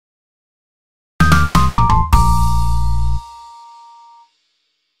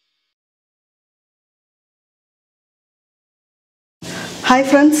Hi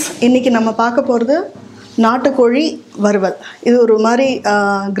friends, இன்னைக்கு நம்ம பார்க்க போறது நாட்டுக்கோழி வறுவல். இது ஒரு மாதிரி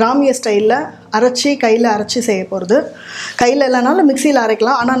கிராமிய ஸ்டைல்ல அரைச்சி கையில அரைச்சி செய்ய போறது. கையில இல்லனாலும் மிக்ஸில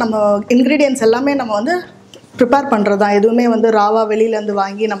அரைக்கலாம். ஆனா நம்ம இன்கிரிடியன்ட்ஸ் எல்லாமே நம்ம வந்து ப்ரிப்பேர் பண்றதா. எதுவுமே வந்து ராவா வெளியில இருந்து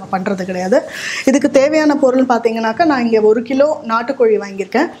வாங்கி நம்ம பண்றது கிடையாது. இதுக்கு தேவையான பொருள் பாத்தீங்கன்னாக்க நான் இங்க 1 கிலோ நாட்டுக்கோழி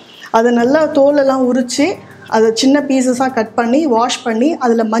வாங்கியிருக்கேன். அதை நல்லா தோல் எல்லாம் உரிச்சி அதை சின்ன பீசஸா கட் பண்ணி வாஷ் பண்ணி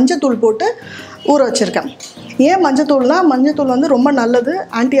அதுல மஞ்சள் தூள் போட்டு ஊற வச்சிருக்கேன். ஏன் மஞ்சத்தூள்னா மஞ்சத்தூள் வந்து ரொம்ப நல்லது,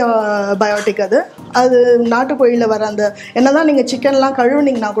 ஆன்டிபயோட்டிக். அது நாட்டுக்கோழியில் வர அந்த என்னதான் நீங்கள் சிக்கன்லாம்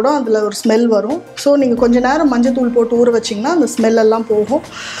கழுவுனீங்கன்னா கூட அதில் ஒரு ஸ்மெல் வரும். ஸோ நீங்கள் கொஞ்சம் நேரம் மஞ்சத்தூள் போட்டு ஊற வச்சிங்கன்னா அந்த ஸ்மெல்லெல்லாம் போகும்.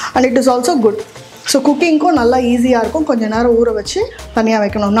 And it is also good. So குக்கிங்க்கும் நல்லா ஈஸியாக இருக்கும். கொஞ்சம் நேரம் ஊற வச்சு தனியாக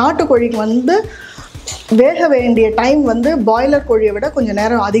வைக்கணும். நாட்டுக்கோழிக்கு வந்து வேக வேண்டிய டைம் வந்து பாய்லர் கோழியை விட கொஞ்சம்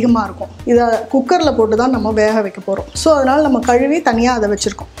நேரம் அதிகமாக இருக்கும். இதை குக்கரில் போட்டு தான் நம்ம வேக வைக்க போகிறோம். ஸோ அதனால் நம்ம கழுவி தனியாக அதை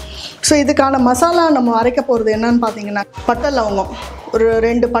வச்சுருக்கோம். ஸோ இதுக்கான மசாலா நம்ம அரைக்க போகிறது என்னன்னு பார்த்தீங்கன்னா, பட்டை லவங்கம் ஒரு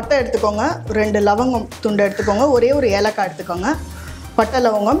 2 பட்டை எடுத்துக்கோங்க, 2 லவங்கம் துண்டு எடுத்துக்கோங்க, ஒரே ஒரு ஏலக்காய் எடுத்துக்கோங்க. பட்டை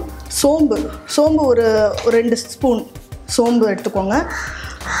லவங்கம், சோம்பு ஒரு 2 ஸ்பூன் சோம்பு எடுத்துக்கோங்க.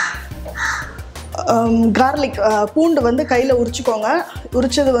 கார்லிக் பூண்டு வந்து கையில் உரிச்சிக்கோங்க.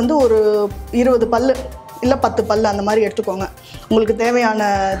 உரிச்சது வந்து ஒரு 20 பல் இல்லை 10 பல் அந்த மாதிரி எடுத்துக்கோங்க. உங்களுக்கு தேவையான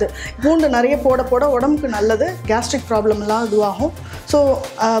இது. பூண்டு நிறைய போட போட உடம்புக்கு நல்லது, கேஸ்ட்ரிக் ப்ராப்ளம்லாம் இதுவாகும். ஸோ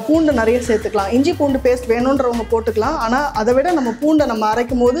பூண்டு நிறைய சேர்த்துக்கலாம். இஞ்சி பூண்டு பேஸ்ட் வேணுன்றவங்க போட்டுக்கலாம். ஆனால் அதை விட நம்ம பூண்டை நம்ம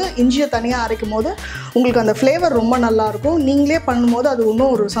அரைக்கும் போது, இஞ்சியை தனியாக அரைக்கும் போது உங்களுக்கு அந்த ஃப்ளேவர் ரொம்ப நல்லாயிருக்கும். நீங்களே பண்ணும்போது அது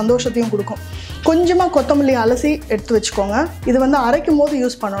இன்னும் ஒரு சந்தோஷத்தையும் கொடுக்கும். கொஞ்சமாக கொத்தமல்லி அலசி எடுத்து வச்சுக்கோங்க. இது வந்து அரைக்கும் போது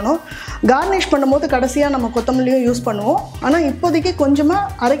யூஸ் பண்ணணும். கார்னிஷ் பண்ணும்போது கடைசியாக நம்ம கொத்தமல்லியும் யூஸ் பண்ணுவோம். ஆனால் இப்போதைக்கு கொஞ்சமாக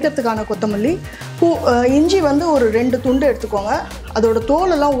அரைக்கிறதுக்கான கொத்தமல்லி. இஞ்சி வந்து ஒரு 2 துண்டு எடுத்துக்கோங்க. அதோட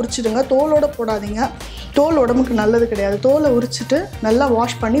தோலெல்லாம் உரிச்சிடுங்க. தோலோடு போடாதீங்க, தோல் உடம்புக்கு நல்லது கிடையாது. தோலை உரிச்சிட்டு நல்லா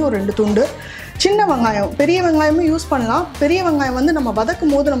வாஷ் பண்ணி ஒரு 2 துண்டு. சின்ன வெங்காயம், பெரிய வெங்காயமும் யூஸ் பண்ணலாம். பெரிய வெங்காயம் வந்து நம்ம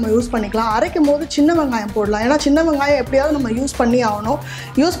வதக்கும் போது நம்ம யூஸ் பண்ணிக்கலாம். அரைக்கும் போது சின்ன வெங்காயம் போடலாம். ஏன்னா சின்ன வெங்காயம் எப்படியாவது நம்ம யூஸ் பண்ணி ஆகணும்.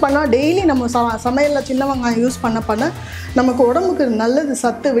 யூஸ் பண்ணால் டெய்லி நம்ம சமையலில் சின்ன வெங்காயம் யூஸ் பண்ண நமக்கு உடம்புக்கு நல்லது.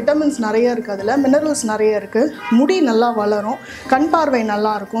 சத்து, விட்டமின்ஸ் நிறைய இருக்குது, அதில் மினரல்ஸ் நிறைய இருக்குது. முடி நல்லா வளரும், கண் பார்வை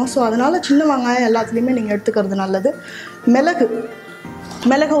நல்லாயிருக்கும். ஸோ அதனால் சின்ன வெங்காயம் எல்லாத்துலேயுமே நீங்கள் எடுத்துக்கிறது நல்லது.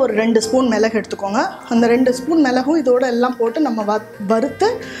 மிளகு ஒரு 2 ஸ்பூன் மிளகு எடுத்துக்கோங்க. அந்த 2 ஸ்பூன் மிளகும் இதோட எல்லாம் போட்டு நம்ம வறுத்து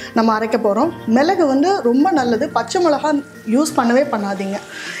நம்ம அரைக்க போகிறோம். மிளகு வந்து ரொம்ப நல்லது. பச்சை மிளகா யூஸ் பண்ணவே பண்ணாதீங்க.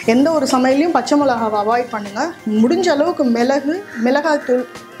 எந்த ஒரு சமையலையும் பச்சை மிளகாவை அவாய்ட் பண்ணுங்கள். முடிஞ்ச அளவுக்கு மிளகாய்த்தூள்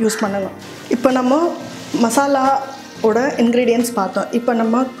யூஸ் பண்ணுங்கள். இப்போ நம்ம மசாலாவோட இன்க்ரீடியன்ட்ஸ் பார்த்தோம். இப்போ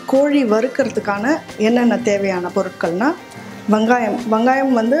நம்ம கோழி வறுக்கிறதுக்கான என்னென்ன தேவையான பொருட்கள்னால்,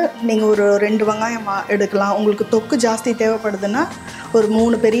 வெங்காயம் வந்து நீங்கள் ஒரு 2 வெங்காயம் எடுக்கலாம். உங்களுக்கு தொக்கு ஜாஸ்தி தேவைப்படுதுன்னா ஒரு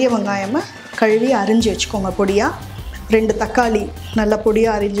 3 பெரிய வெங்காயமாக கழுவி அரிஞ்சு வச்சுக்கோங்க பொடியாக. 2 தக்காளி நல்லா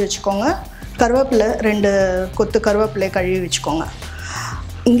பொடியாக அரிஞ்சு வச்சுக்கோங்க. கருவேப்பிலை 2 கொத்து கருவேப்பிலை கழுவி வச்சுக்கோங்க.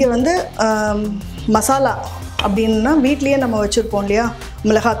 இங்கே வந்து மசாலா அப்படின்னா வீட்லேயே நம்ம வச்சுருப்போம் இல்லையா,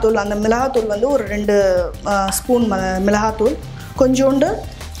 மிளகாத்தூள். அந்த மிளகாத்தூள் வந்து ஒரு 2 ஸ்பூன் மிளகாத்தூள், கொஞ்சோண்டு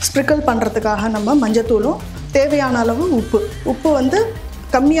ஸ்ப்ரிக்கிள் பண்ணுறதுக்காக நம்ம மஞ்சத்தூளும், தேவையான அளவு உப்பு வந்து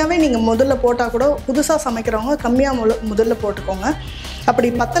கம்மியாகவே நீங்கள் முதல்ல போட்டால் கூட, புதுசாக சமைக்கிறவங்க கம்மியாக முதல்ல போட்டுக்கோங்க. அப்படி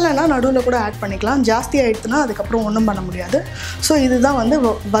பத்தலைன்னா நடுவில் கூட ஆட் பண்ணிக்கலாம். ஜாஸ்தி ஆகிடுச்சுன்னா அதுக்கப்புறம் ஒன்றும் பண்ண முடியாது. ஸோ இதுதான் வந்து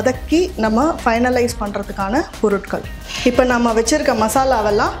வதக்கி நம்ம ஃபைனலைஸ் பண்ணுறதுக்கான பொருட்கள். இப்போ நம்ம வச்சுருக்க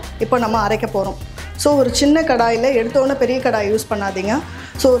மசாலாவெல்லாம் இப்போ நம்ம அரைக்க போகிறோம். ஸோ ஒரு சின்ன கடாயில், எடுத்தோன்னே பெரிய கடாய் யூஸ் பண்ணாதீங்க.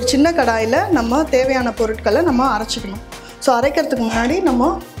 ஸோ ஒரு சின்ன கடாயில் நம்ம தேவையான பொருட்களை நம்ம அரைச்சிக்கணும். ஸோ அரைக்கிறதுக்கு முன்னாடி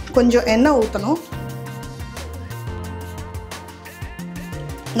நம்ம கொஞ்சம் எண்ணெய் ஊற்றணும்.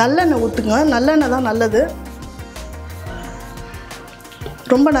 நல்லெண்ணெய் ஊற்றுங்க. நல்லெண்ணெய் தான் நல்லது.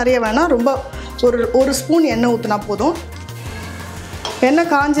 ரொம்ப நிறைய வேணாம், ரொம்ப ஒரு ஸ்பூன் எண்ணெய் ஊற்றினா போதும். எண்ணெய்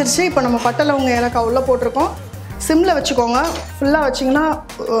காஞ்சிருச்சு. இப்போ நம்ம பட்டை லவங்கம் ஏலக்காய் உள்ளே போட்டிருக்கோம். சிம்மில் வச்சுக்கோங்க. ஃபுல்லாக வச்சிங்கன்னா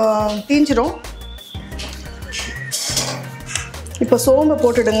தீஞ்சிரும். இப்போ சோம்பை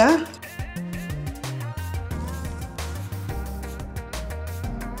போட்டுடுங்க.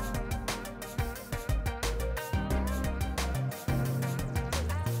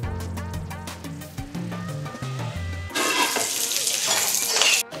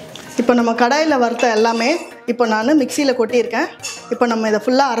 இப்போ நம்ம கடாயில் வறுத்த எல்லாமே இப்போ நான் மிக்சியில் கொட்டியிருக்கேன். இப்போ நம்ம இதை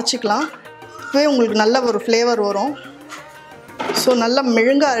ஃபுல்லாக அரைச்சிக்கலாம். இப்போவே உங்களுக்கு நல்ல ஒரு ஃப்ளேவர் வரும். ஸோ நல்லா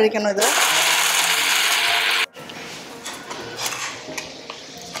மெழுங்காக அரைக்கணும். இது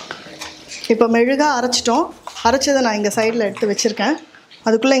இப்போ மெழுகாக அரைச்சிட்டோம். அரைச்சதை நான் இங்கே சைடில் எடுத்து வச்சுருக்கேன்.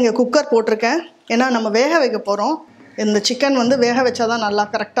 அதுக்குள்ளே இங்கே குக்கர் போட்டிருக்கேன். ஏன்னா நம்ம வேக வைக்க போகிறோம். இந்த சிக்கன் வந்து வேக வச்சா தான் நல்லா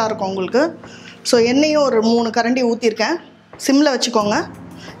கரெக்டாக இருக்கும் உங்களுக்கு. ஸோ எண்ணெயும் ஒரு 3 கரண்டி ஊற்றிருக்கேன். சிம்மில் வச்சுக்கோங்க.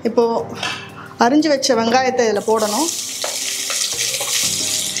 இப்போது அரிஞ்சு வச்ச வெங்காயத்தை இதில் போடணும்.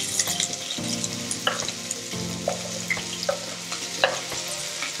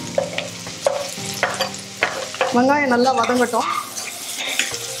 வெங்காயம் நல்லா வதங்கட்டும்.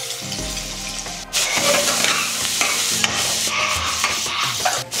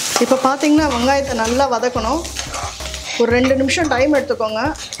 இப்போ பார்த்தீங்கன்னா வெங்காயத்தை நல்லா வதக்கணும். ஒரு 2 நிமிஷம் டைம் எடுத்துக்கோங்க.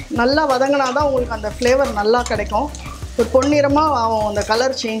 நல்லா வதங்கினா தான் உங்களுக்கு அந்த ஃப்ளேவர் நல்லா கிடைக்கும். ஒரு பொன்னிறமாக ஆகும், அந்த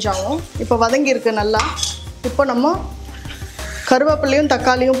கலர் சேஞ்ச் ஆகும். இப்போ வதங்கியிருக்கு நல்லா. இப்போ நம்ம கருவேப்பிலையும்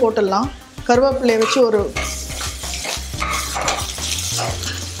தக்காளியும் போட்டுடலாம். கருவேப்பிலையை வச்சு ஒரு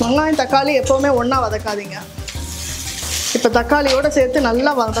வெங்காயம் தக்காளி எப்போவுமே ஒன்றா வதக்காதீங்க. இப்போ தக்காளியோடு சேர்த்து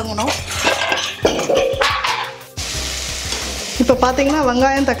நல்லா வதங்கணும். இப்போ பார்த்தீங்கன்னா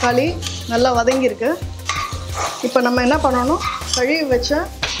வெங்காயம் தக்காளி நல்லா வதங்கியிருக்கு. இப்போ நம்ம என்ன பண்ணணும், கழுவி வச்ச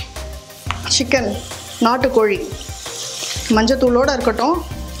சிக்கன் நாட்டுக்கோழி மஞ்சத்தூளோடு இருக்கட்டும்.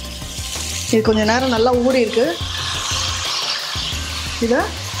 இது கொஞ்சம் நேரம் நல்லா ஊறி இருக்கு. இதை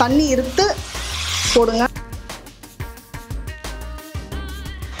தண்ணி இருத்து போடுங்க.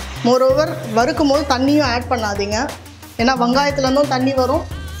 மோரோவர் வறுக்கும் போது தண்ணியும் ஆட் பண்ணாதீங்க. ஏன்னா வெங்காயத்துலேருந்தும் தண்ணி வரும்.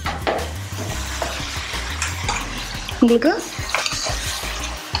 உங்களுக்கு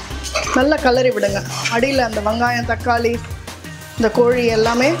நல்லா கலரி விடுங்க. அடியில் அந்த வெங்காயம் தக்காளி இந்த கோழி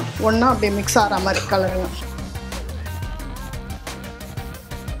எல்லாமே ஒன்றா அப்படியே மிக்ஸ் ஆகிற மாதிரி கலருங்க.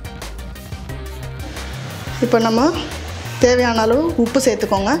 இப்போ நம்ம தேவையான அளவு உப்பு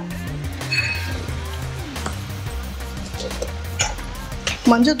சேர்த்துக்கோங்க.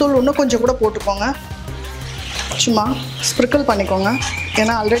 மஞ்சத்தூள் இன்னும் கொஞ்சம் கூட போட்டுக்கோங்க. சும்மா ஸ்ப்ரிக்கிள் பண்ணிக்கோங்க.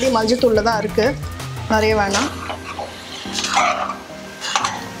 ஏன்னா ஆல்ரெடி மஞ்சத்தூளில் தான் இருக்குது, நிறைய வேணாம்.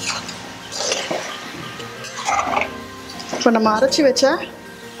 இப்போ நம்ம அரைச்சி வச்ச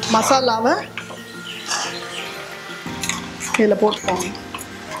மசாலாவை இதில் போட்டுக்கோங்க.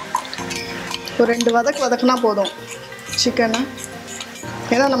 ஒரு 2 வதக்குனா போதும் சிக்கனை.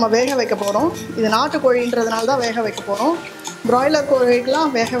 ஏன்னா நம்ம வேக வைக்க போகிறோம். இது நாட்டுக்கோழின்றதுனால தான் வேக வைக்க போகிறோம். பிராய்லர்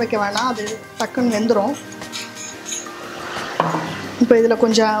கோழிக்கெலாம் வேக வைக்க வேணாம், அது டக்குன்னு வெந்துடும். இப்போ இதில்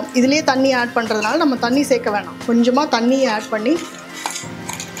கொஞ்சம் இதுலேயே தண்ணி ஆட் பண்ணுறதுனால நம்ம தண்ணி சேர்க்க வேணாம். கொஞ்சமாக தண்ணியை ஆட் பண்ணி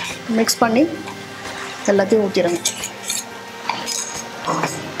மிக்ஸ் பண்ணி எல்லாத்தையும் ஊற்றிடுங்க.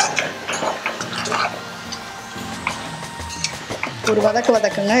 ஒரு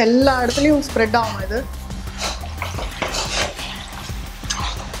வதக்குங்க. எல்லா இடத்துலையும் ஸ்ப்ரெட் ஆகும் இது.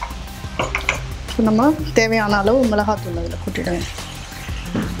 நம்ம தேவையான அளவு மிளகாத்தூள் அதில் கொட்டிடுங்க.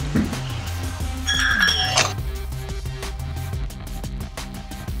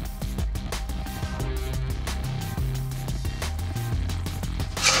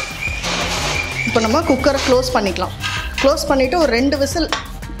 இப்போ நம்ம குக்கரை க்ளோஸ் பண்ணிக்கலாம். க்ளோஸ் பண்ணிவிட்டு ஒரு 2 விசில்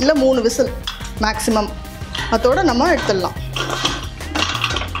இல்லை 3 விசில் மேக்ஸிமம், அதோடு நம்ம எடுத்துடலாம்.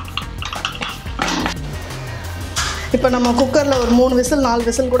 இப்போ நம்ம குக்கரில் ஒரு 3 விசில் 4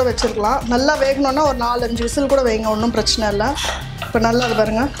 விசில் கூட வச்சுருக்கலாம். நல்லா வேகணுன்னா ஒரு 4-5 விசில் கூட வைங்க, ஒன்றும் பிரச்சனை இல்லை. இப்போ நல்லா அது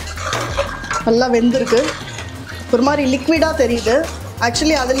பாருங்கள், நல்லா வெந்திருக்கு. ஒரு மாதிரி லிக்விடாக தெரியுது.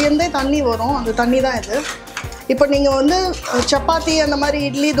 ஆக்சுவலி அதுலேருந்தே தண்ணி வரும், அந்த தண்ணி தான் இது. இப்போ நீங்கள் வந்து சப்பாத்தி அந்த மாதிரி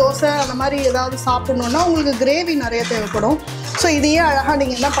இட்லி தோசை அந்த மாதிரி ஏதாவது சாப்பிட்ணுன்னா உங்களுக்கு கிரேவி நிறைய தேவைப்படும். ஸோ இதையே அழகாக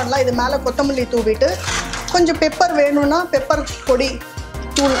நீங்கள் என்ன பண்ணலாம், இது மேலே கொத்தமல்லி தூவிட்டு கொஞ்சம் பெப்பர் வேணும்னா பெப்பர் பொடி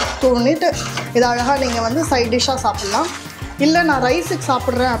தூணிட்டு இதை அழகாக நீங்கள் வந்து சைட் டிஷ்ஷாக சாப்பிட்லாம். இல்லை நான் ரைஸுக்கு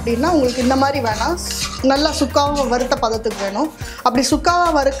சாப்பிட்றேன் அப்படின்னா உங்களுக்கு இந்த மாதிரி வேணாம், நல்லா சுக்காவாக வறுத்த பதத்துக்கு வேணும். அப்படி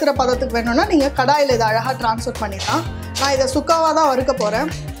சுக்காவாக வறுக்கிற பதத்துக்கு வேணும்னா நீங்கள் கடாயில் இதை அழகாக ட்ரான்ஸ்ஃபர் பண்ணிடலாம். நான் இதை சுக்காவாக தான் வறுக்க போகிறேன்.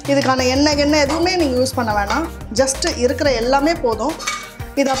 இதுக்கான எண்ணெய் எதுவுமே நீங்கள் யூஸ் பண்ண வேணாம், ஜஸ்ட்டு இருக்கிற எல்லாமே போதும்.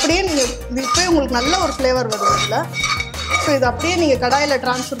 இது அப்படியே நீங்கள் இப்போயே உங்களுக்கு நல்ல ஒரு ஃப்ளேவர் வரும் இதில். ஸோ இது அப்படியே நீங்கள் கடாயில்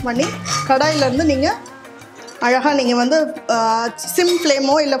ட்ரான்ஸ்ஃபர் பண்ணி கடாயிலேருந்து நீங்கள் அழகாக நீங்கள் வந்து சிம்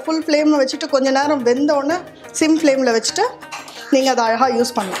ஃப்ளேமோ இல்லை ஃபுல் ஃப்ளேமோ வச்சுட்டு கொஞ்சம் நேரம் வெந்தோடனே சிம் ஃப்ளேமில் வச்சுட்டு நீங்கள் அதை அழகாக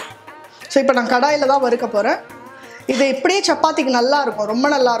யூஸ் பண்ணலாம். ஸோ இப்போ நான் கடாயில் தான் வறுக்க போகிறேன். இது இப்படியே சப்பாத்திக்கு நல்லாயிருக்கும், ரொம்ப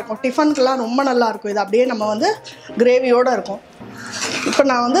நல்லாயிருக்கும். டிஃபனுக்கெலாம் ரொம்ப நல்லாயிருக்கும். இது அப்படியே நம்ம வந்து கிரேவியோடு இருக்கும். இப்போ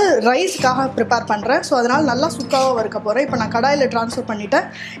நான் வந்து ரைஸ்க்காக ப்ரிப்பேர் பண்ணுறேன். ஸோ அதனால் நல்லா சுக்காவாக வறுக்க போகிறேன். இப்போ நான் கடாயில் ட்ரான்ஸ்ஃபர் பண்ணிவிட்டேன்.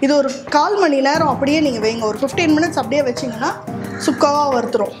 இது ஒரு 1/4 மணி நேரம் அப்படியே நீங்கள் வைங்க. ஒரு 15 மினிட்ஸ் அப்படியே வச்சிங்கன்னா சுக்காவாக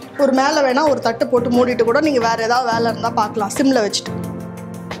வறுத்துரும். ஒரு மேலே வேணால் ஒரு தட்டு போட்டு மூடிட்டு கூட நீங்கள் வேறு ஏதாவது வேலை இருந்தால் பார்க்கலாம் சிம்மில் வச்சுட்டு.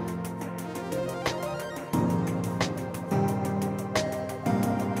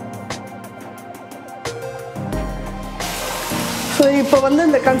 ஸோ இப்போ வந்து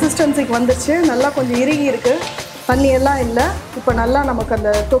இந்த கன்சிஸ்டன்சிக்கு வந்துருச்சு. நல்லா கொஞ்சம் இறுகி இருக்குது, தண்ணியெல்லாம் இல்லை. இப்போ நல்லா நமக்கு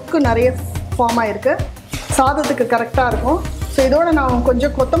அந்த தொக்கு நிறைய ஃபார்ம் ஆகிருக்கு. சாதத்துக்கு கரெக்டாக இருக்கும். ஸோ இதோட நான்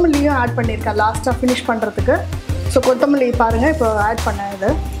கொஞ்சம் கொத்தமல்லியும் ஆட் பண்ணியிருக்கேன் லாஸ்ட்டாக ஃபினிஷ் பண்ணுறதுக்கு. ஸோ கொத்தமல்லி பாருங்கள் இப்போ ஆட் பண்ணேன் இது.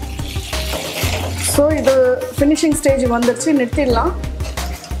 ஸோ இது ஃபினிஷிங் ஸ்டேஜ் வந்துருச்சு, நிறுத்திடலாம்.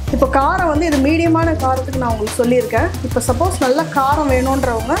 இப்போ காரம் வந்து இது மீடியமான காரத்துக்கு நான் உங்களுக்கு சொல்லியிருக்கேன். இப்போ சப்போஸ் நல்லா காரம்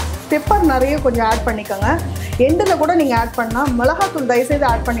வேணுன்றவங்க பெப்பர் நிறைய கொஞ்சம் ஆட் பண்ணிக்கோங்க. எண்டில் கூட நீங்கள் ஆட் பண்ணால் மிளகாத்தூள் தயவுசெய்து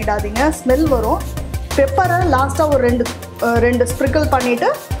ஆட் பண்ணிடாதீங்க, ஸ்மெல் வரும். பெப்பரை லாஸ்ட்டாக ஒரு ரெண்டு ஸ்ப்ரிக்கிள் பண்ணிவிட்டு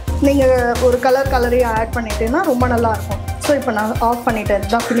நீங்கள் ஒரு கலரையும் ஆட் பண்ணிட்டீங்கன்னா ரொம்ப நல்லாயிருக்கும். ஸோ இப்போ நான் ஆஃப் பண்ணிட்டேன்.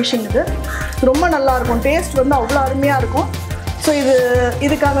 இதுதான் ஃபினிஷிங். இது ரொம்ப நல்லாயிருக்கும். டேஸ்ட் வந்து அவ்வளோ அருமையாக இருக்கும். ஸோ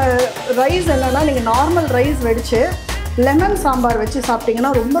இதுக்கான ரைஸ் என்னென்னா, நீங்கள் நார்மல் ரைஸ் வடித்து லெமன் சாம்பார் வச்சு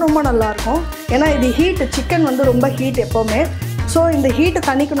சாப்பிட்டிங்கன்னா ரொம்ப ரொம்ப நல்லாயிருக்கும். ஏன்னா இது ஹீட்டு, சிக்கன் வந்து ரொம்ப ஹீட் எப்போவுமே. ஸோ இந்த ஹீட்டை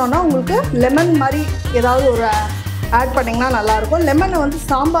தணிக்கணுன்னா உங்களுக்கு லெமன் மாதிரி ஏதாவது ஒரு ஆட் பண்ணிங்கன்னா நல்லாயிருக்கும். லெமனை வந்து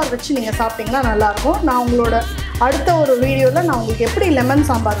சாம்பார் வச்சு நீங்கள் சாப்பிட்டிங்கன்னா நல்லாயிருக்கும். நான் உங்களோட அடுத்த ஒரு வீடியோவில் நான் உங்களுக்கு எப்படி லெமன்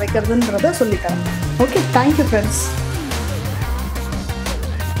சாம்பார் வைக்கிறதுன்றதை சொல்லித்தரேன். Okay, thank you friends.